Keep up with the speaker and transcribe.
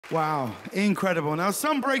Wow, incredible. Now,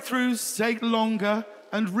 some breakthroughs take longer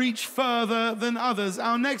and reach further than others.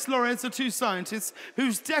 Our next laureates are two scientists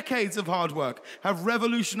whose decades of hard work have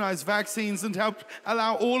revolutionized vaccines and helped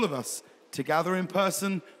allow all of us to gather in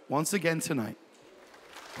person once again tonight.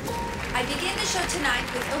 I begin the show tonight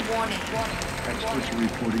with a warning. Experts are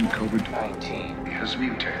reporting COVID-19 has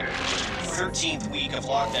mutated. 13th week of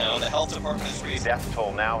lockdown, the health department has raised. Death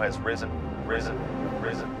toll now has risen.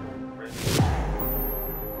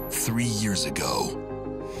 3 years ago,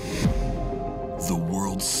 the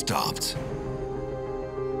world stopped.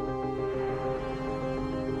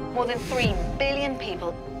 More than 3 billion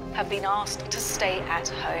people have been asked to stay at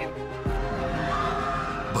home.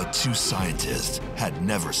 But two scientists had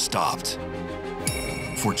never stopped.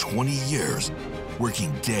 For 20 years,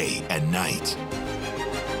 working day and night.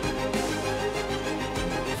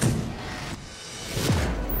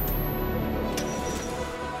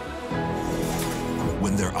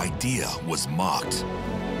 When their idea was mocked,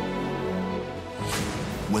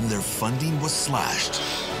 when their funding was slashed,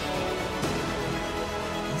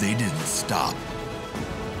 they didn't stop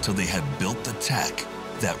till they had built the tech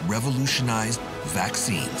that revolutionized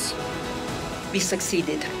vaccines. We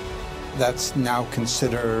succeeded. That's now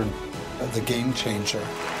considered the game changer.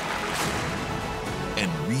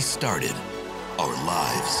 And restarted our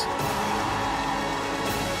lives.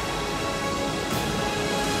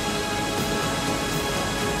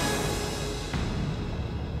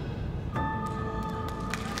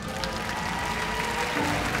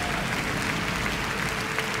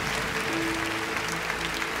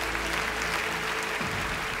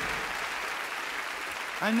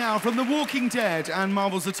 And now, from The Walking Dead and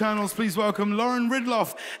Marvel's Eternals, please welcome Lauren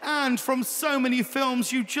Ridloff. And from so many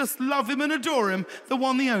films, you just love him and adore him, the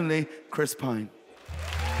one, the only, Chris Pine.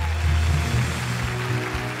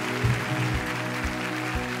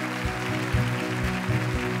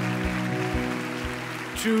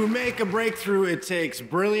 To make a breakthrough, it takes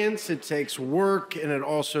brilliance, it takes work, and it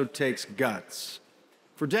also takes guts.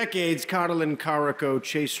 For decades, Katalin Karikó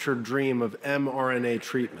chased her dream of mRNA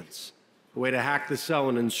treatments, a way to hack the cell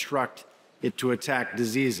and instruct it to attack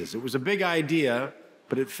diseases. It was a big idea,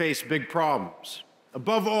 but it faced big problems.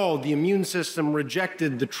 Above all, the immune system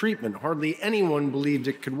rejected the treatment. Hardly anyone believed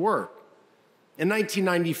it could work. In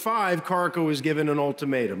 1995, Karikó was given an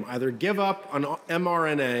ultimatum: either give up on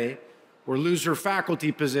mRNA or lose her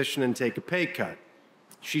faculty position and take a pay cut.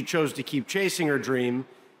 She chose to keep chasing her dream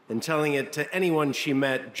and telling it to anyone she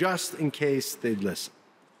met, just in case they'd listen.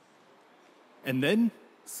 And then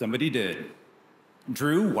somebody did.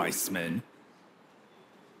 Drew Weissman,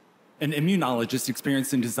 an immunologist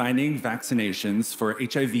experienced in designing vaccinations for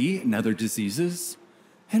HIV and other diseases.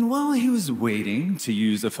 And while he was waiting to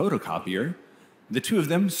use a photocopier, the two of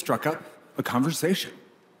them struck up a conversation.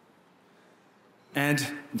 And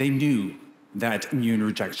they knew that immune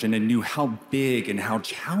rejection and knew how big and how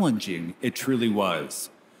challenging it truly was,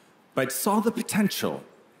 but saw the potential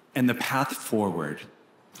and the path forward.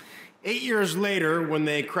 8 years later, when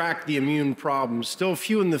they cracked the immune problem, still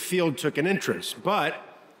few in the field took an interest,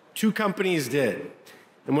 but two companies did.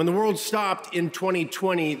 And when the world stopped in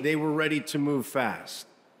 2020, they were ready to move fast.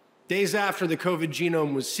 Days after the COVID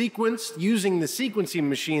genome was sequenced, using the sequencing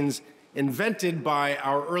machines invented by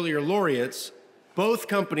our earlier laureates, both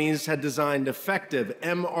companies had designed effective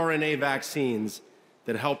mRNA vaccines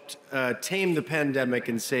that helped tame the pandemic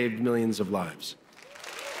and saved millions of lives.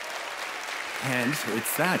 And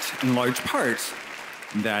it's that, in large part,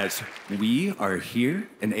 that we are here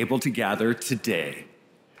and able to gather today.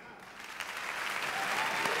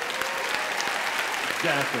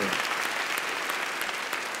 Exactly.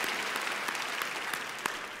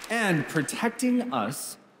 And protecting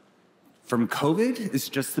us from COVID is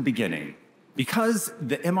just the beginning, because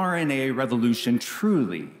the mRNA revolution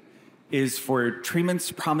truly is for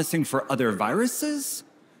treatments promising for other viruses,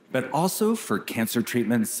 but also for cancer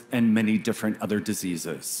treatments and many different other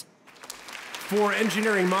diseases. For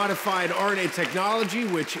engineering modified RNA technology,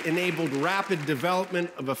 which enabled rapid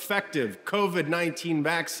development of effective COVID-19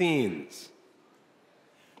 vaccines.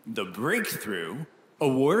 The Breakthrough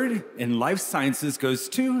Award in Life Sciences goes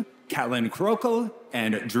to Katalin Karikó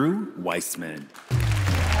and Drew Weissman.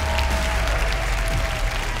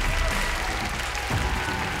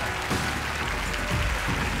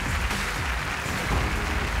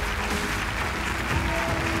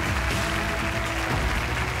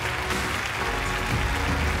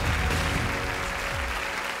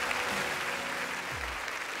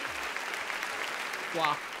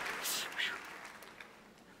 Wow.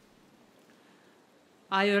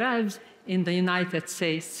 I arrived in the United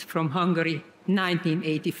States from Hungary in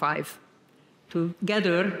 1985,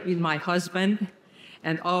 together with my husband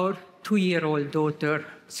and our 2-year-old daughter,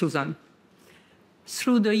 Susan.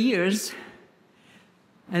 Through the years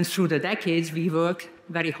and through the decades, we worked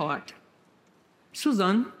very hard.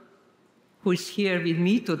 Susan, who is here with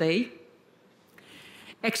me today,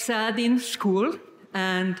 excelled in school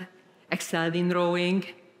and excelled in rowing.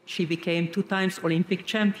 She became 2 times Olympic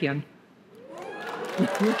champion.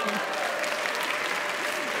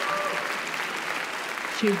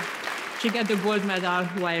 She got the gold medal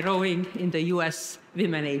while rowing in the US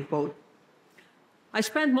Women 8 boat. I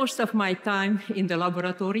spent most of my time in the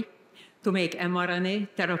laboratory to make mRNA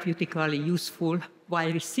therapeutically useful.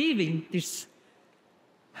 While receiving this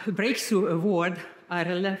breakthrough award, I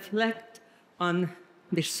reflect on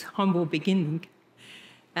this humble beginning.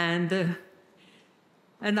 And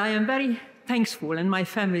I am very thankful, and my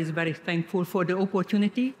family is very thankful for the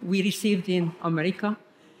opportunity we received in America,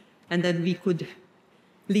 and that we could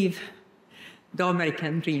live the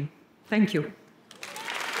American dream. Thank you.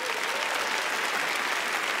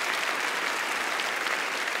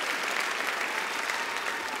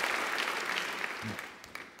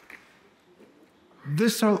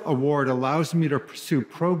 This award allows me to pursue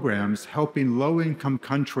programs helping low-income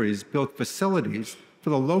countries build facilities for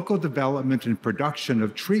the local development and production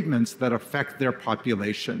of treatments that affect their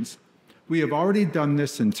populations. We have already done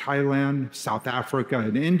this in Thailand, South Africa,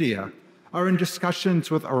 and India, are in discussions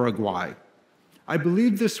with Uruguay. I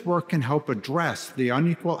believe this work can help address the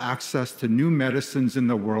unequal access to new medicines in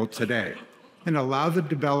the world today and allow the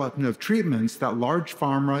development of treatments that large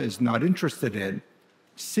pharma is not interested in,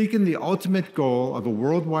 seeking the ultimate goal of a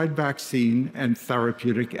worldwide vaccine and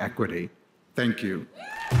therapeutic equity. Thank you.